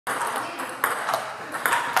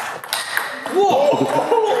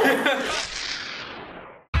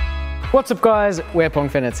What's up guys, we're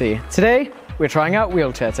Pongfinity. Today, we're trying out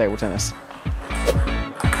wheelchair table tennis.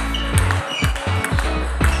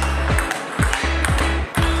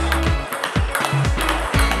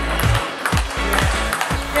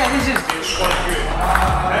 Yeah, this is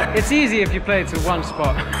good. It's easy if you play to one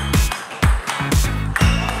spot.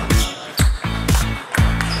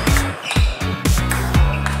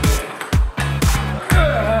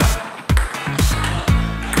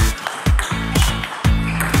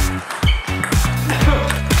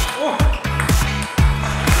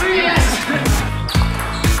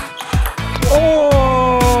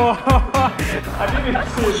 I didn't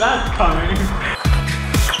see that coming.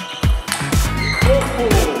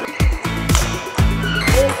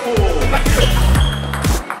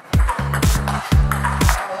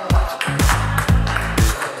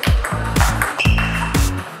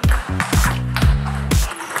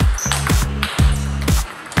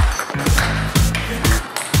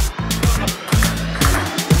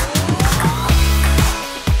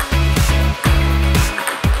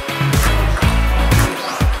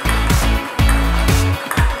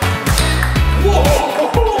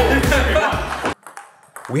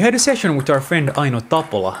 We had a session with our friend Aino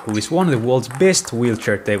Tapola, who is one of the world's best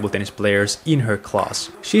wheelchair table tennis players in her class.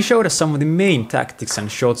 She showed us some of the main tactics and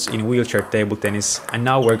shots in wheelchair table tennis, and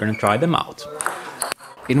now we're gonna try them out.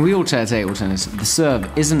 In wheelchair table tennis, the serve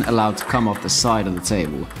isn't allowed to come off the side of the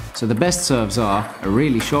table, so the best serves are a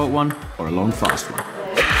really short one or a long fast one.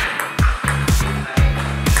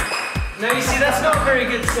 Now you see, that's not a very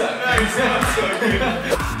good serve. No, it's not so good.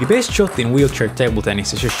 The best shot in wheelchair table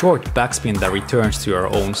tennis is a short backspin that returns to your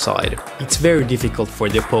own side. It's very difficult for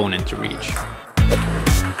the opponent to reach.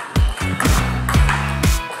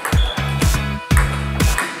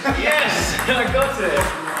 Yes, I got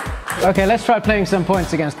it. Okay, let's try playing some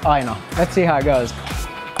points against Aino. Let's see how it goes.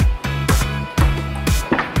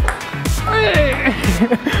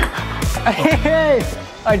 Hey!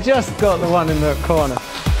 I just got the one in the corner.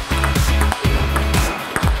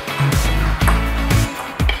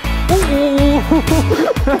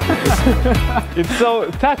 It's so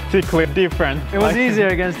tactically different. It was easier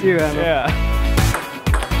against you, Emma. Yeah.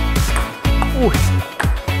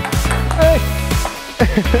 Hey.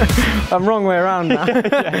 I'm wrong way around now.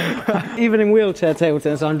 Yeah. Even in wheelchair table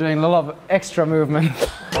tennis, I'm doing a lot of extra movement.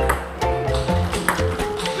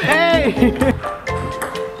 Hey!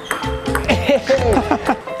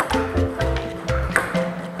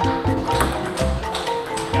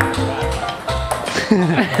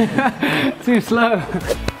 Too slow.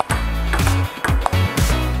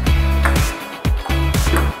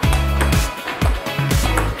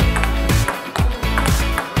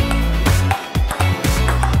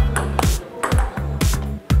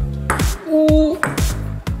 Ooh.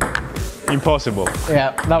 Impossible.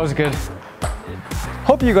 Yeah, that was good.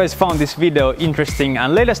 Hope you guys found this video interesting,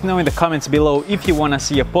 and let us know in the comments below if you want to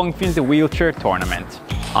see a Pongfinity wheelchair tournament.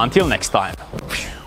 Until next time.